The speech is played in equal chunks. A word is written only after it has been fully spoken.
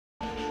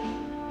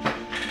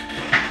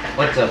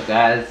What's up,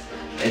 guys?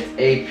 It's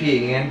AP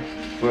again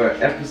for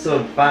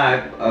episode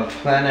 5 of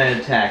Plan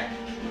and Attack.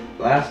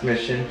 Last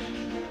mission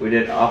we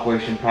did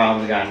Operation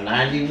Problem, we got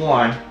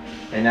 91,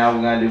 and now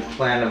we're gonna do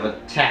Plan of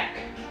Attack.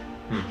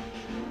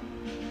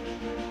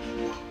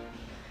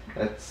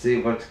 Let's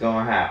see what's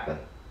gonna happen.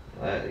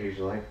 I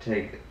usually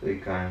take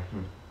recon.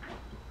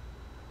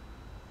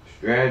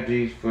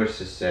 Strategies for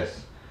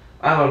success.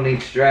 I don't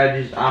need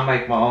strategies, I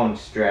make my own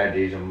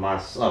strategies of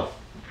myself.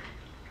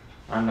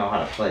 I know how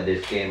to play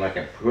this game like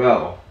a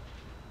pro.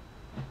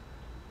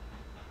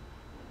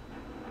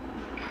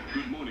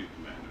 Good morning,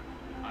 Commander.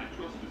 I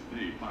trust this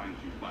day finds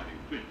you fighting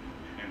fit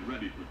and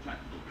ready for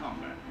tactical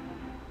combat.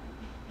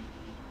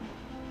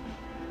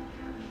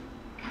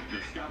 The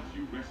scouts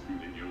you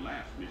rescued in your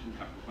last mission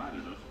have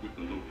provided us with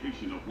the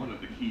location of one of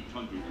the key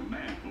Tundran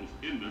command posts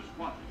in this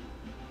squadron.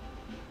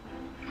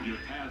 Your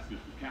task is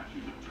to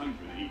capture the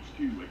Tundran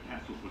HQ at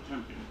Castle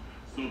Potemkin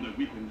so that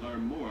we can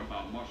learn more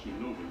about Marshal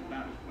Nova's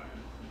battle plans.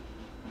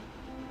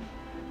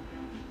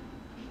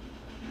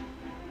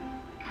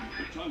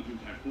 The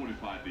Tundrans have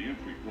fortified the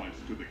entry points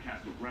to the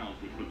castle grounds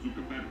with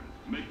bazooka veterans,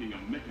 making a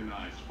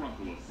mechanized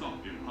frontal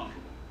assault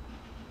impossible.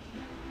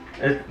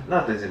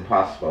 Nothing's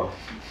impossible,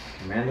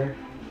 Commander.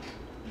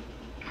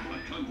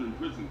 A Tundran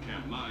prison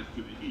camp lies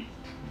to the east.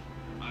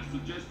 I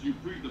suggest you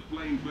free the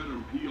flame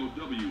veteran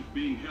POWs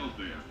being held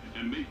there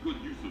and make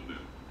good use of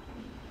them.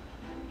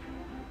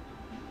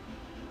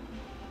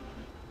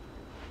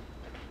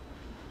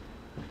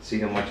 Let's see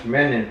how much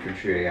men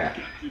infantry I got.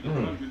 Capture the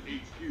Tundran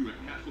HQ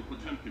at Castle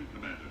Potemkin,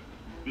 Commander.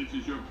 This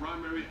is your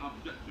primary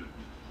objective.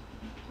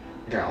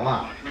 I got a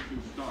lot.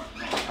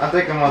 I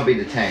think I'm gonna be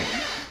the tank.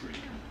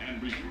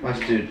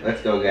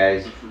 Let's go,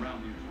 guys. The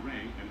surrounding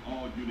terrain and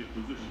all unit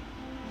positions.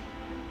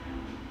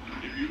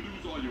 If you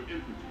lose all your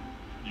infantry,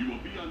 you will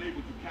be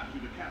unable to capture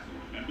the castle,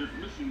 and this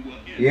mission will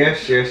end.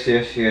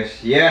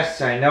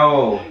 Yes, I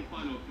know.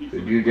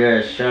 Could you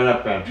just shut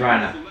up? I'm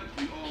trying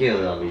to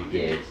kill all these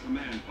guys.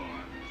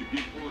 To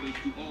give orders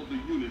to all the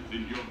units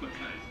in your battalion.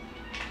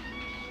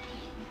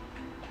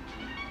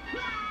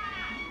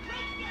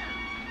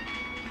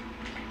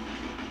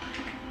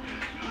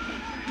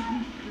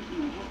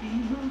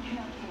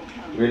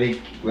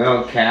 Really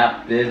well,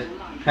 Captain.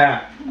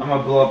 Ha! I'm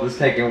gonna blow up this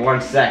tank in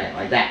 1 second,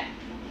 like that.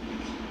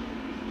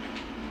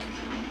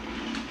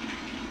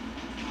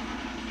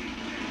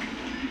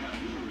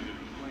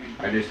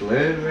 I just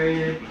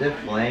liberated the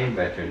flame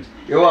veterans.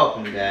 You're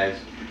welcome, guys.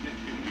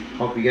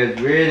 Hope you guys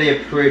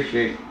really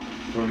appreciate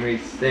for me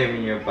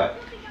saving your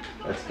butt.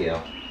 Let's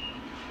go.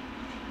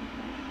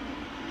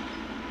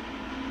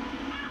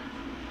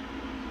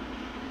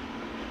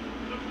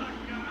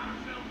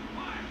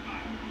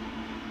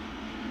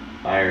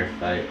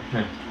 Firefight.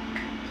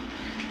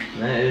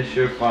 That is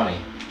sure funny.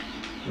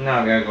 Now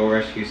I gotta go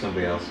rescue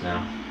somebody else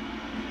now.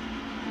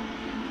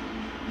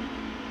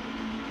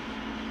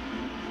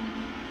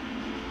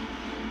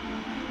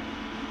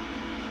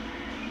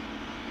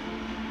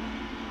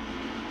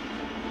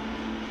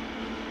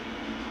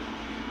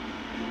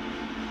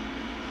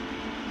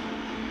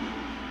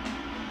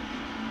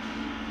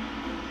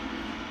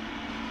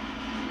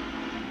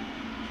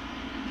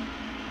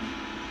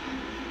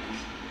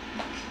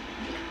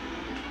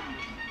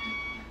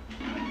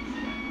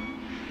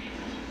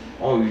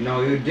 Oh,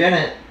 no, you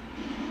didn't.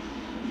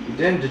 You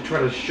didn't just try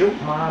to shoot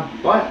my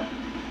butt.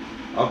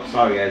 Oh,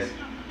 sorry, guys.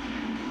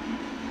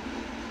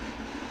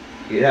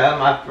 Get out of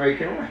my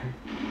freaking way.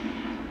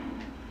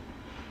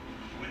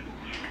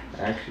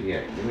 Actually,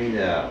 yeah, give me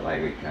the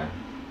light recon,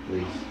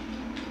 please.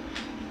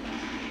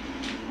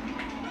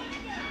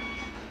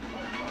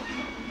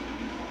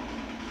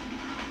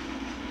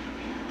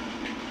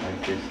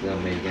 Like this little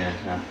minigun,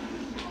 huh?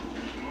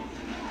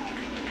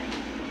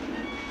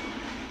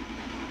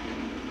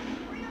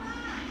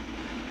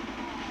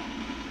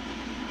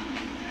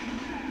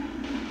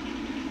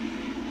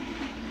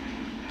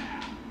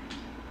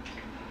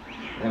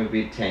 Let me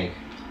be a tank.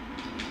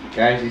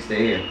 Guys, you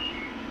stay here.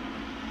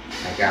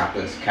 I got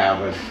this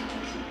covered.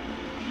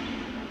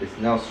 It's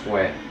no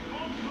sweat.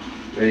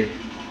 Ready?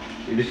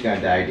 You're just gonna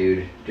die,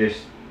 dude.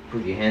 Just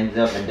put your hands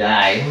up and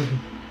die.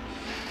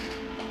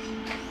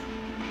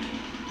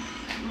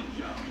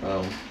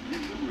 Oh.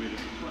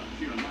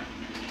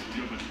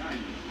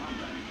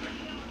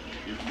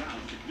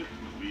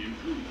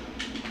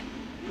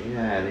 Get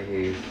out of here,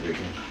 you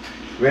freaking.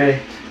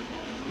 Ready?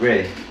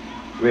 Ready.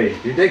 Ready.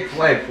 Your dick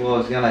flight flow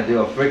is gonna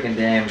do a freaking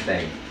damn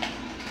thing.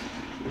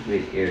 You're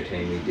really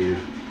irritating me, dude.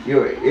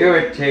 You're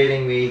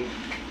irritating me.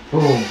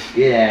 Boom.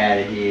 Get out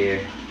of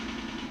here.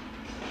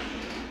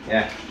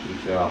 Yeah, you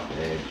fell off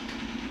the edge.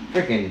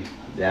 Freaking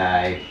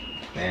die,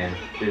 man.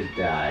 Just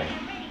die.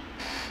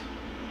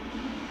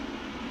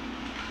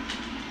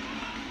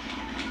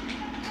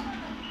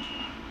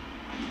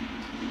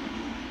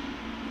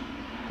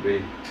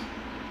 Ready?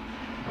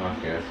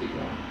 Okay, let's keep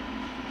going.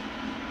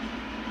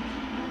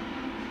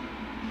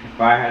 If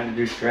I had to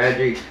do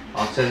strategy,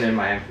 I'll send in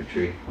my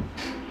infantry.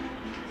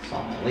 So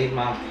I'm gonna leave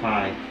my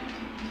tank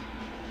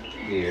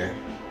here.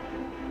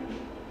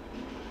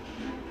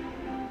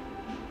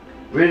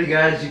 Really,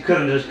 guys, you could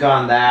have just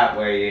gone that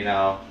way, you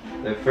know.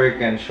 The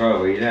freaking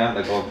short way. You didn't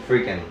have to go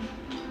freaking.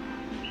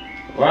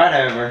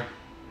 Whatever.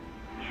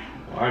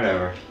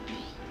 Whatever.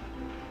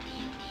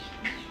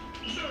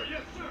 Sir,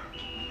 yes, sir.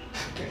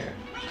 Here.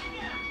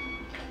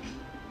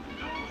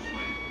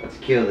 Let's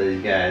kill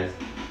these guys.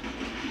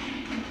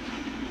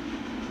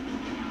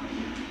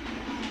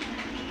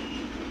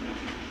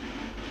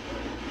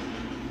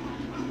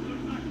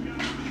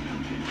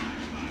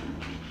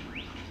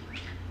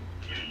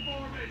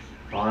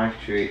 Well,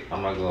 actually,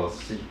 I'm gonna go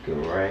secret,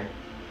 right?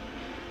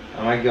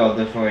 I might go a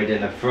different way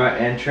than the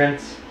front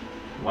entrance.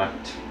 What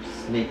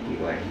sneaky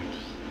way?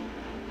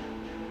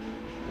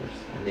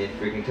 I need a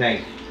freaking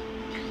tank.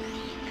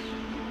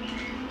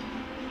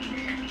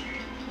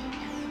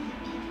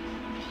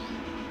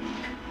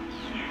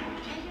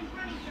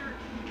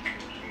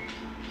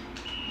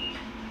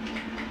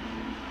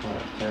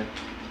 What tank?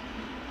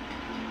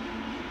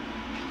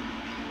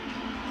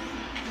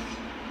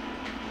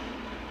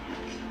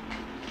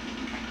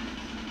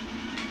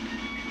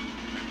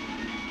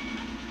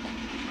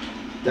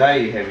 Die,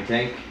 you heavy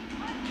tank. I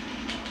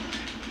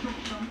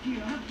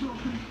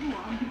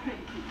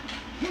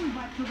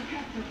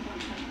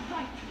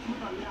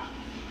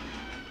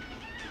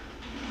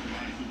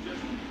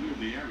suggest you clear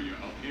the area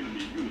of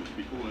enemy units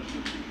before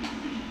attempting to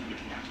seize the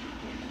capture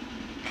point.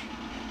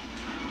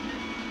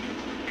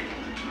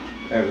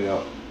 There we go.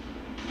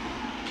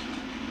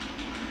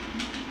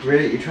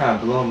 Really? You're trying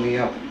to blow me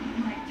up?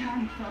 My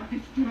tanks are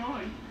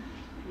destroyed.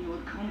 Your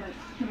combat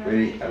strategy.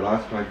 Really? I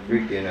lost my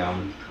freaking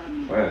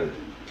where is it?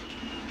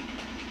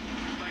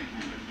 Thank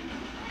you,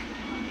 Lieutenant.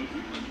 But we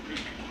must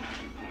take the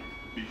capture point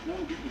before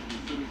we can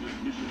consider this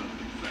mission a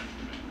success,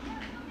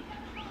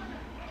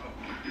 Commander.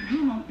 Do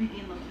not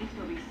begin the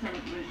victory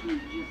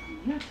celebrations just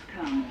yet,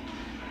 Colonel.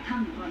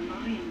 Tundra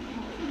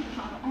reinforcements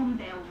are on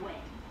their way.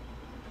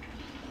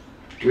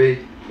 Really?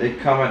 They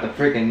come at the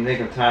freaking nick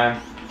of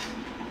time.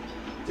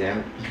 Damn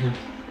it.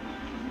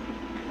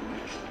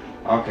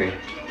 Okay.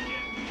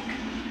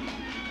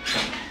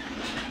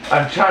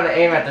 I'm trying to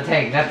aim at the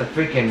tank, not the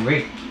freaking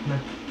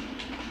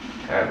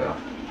There we go.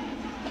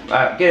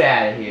 Alright, get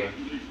out of here.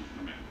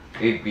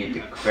 We beat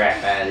the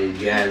crap out of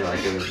these guys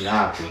like it was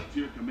nothing.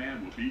 Frontier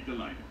Command will be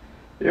delighted.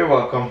 You're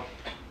welcome.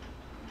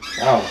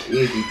 That was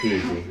easy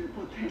peasy. The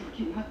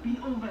Potemkin have been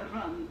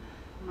overrun.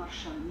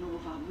 Marshal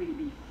Nova will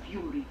be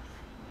furious.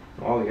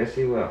 Oh, yes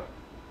he will.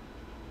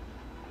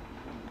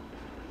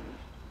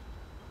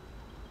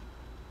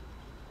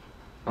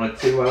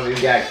 Let's see what we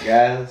got,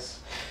 guys.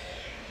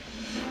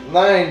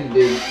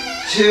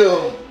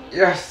 92.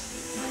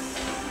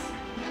 Yes.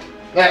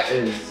 That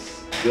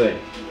is good.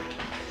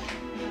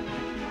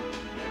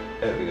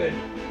 Very good.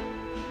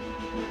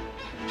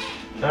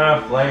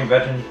 Flame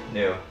veteran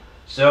new.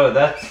 So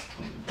that's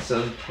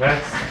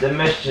the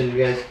mission,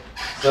 guys.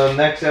 So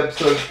next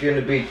episode is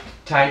gonna be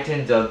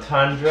Titans of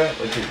Tundra,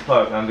 which is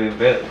probably gonna be a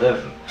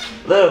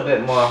little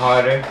bit more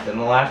harder than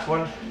the last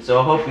one. So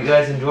I hope you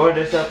guys enjoyed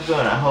this episode,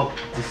 and I hope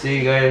to see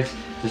you guys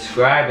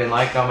subscribe and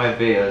like all my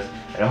videos.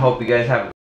 And I hope you guys have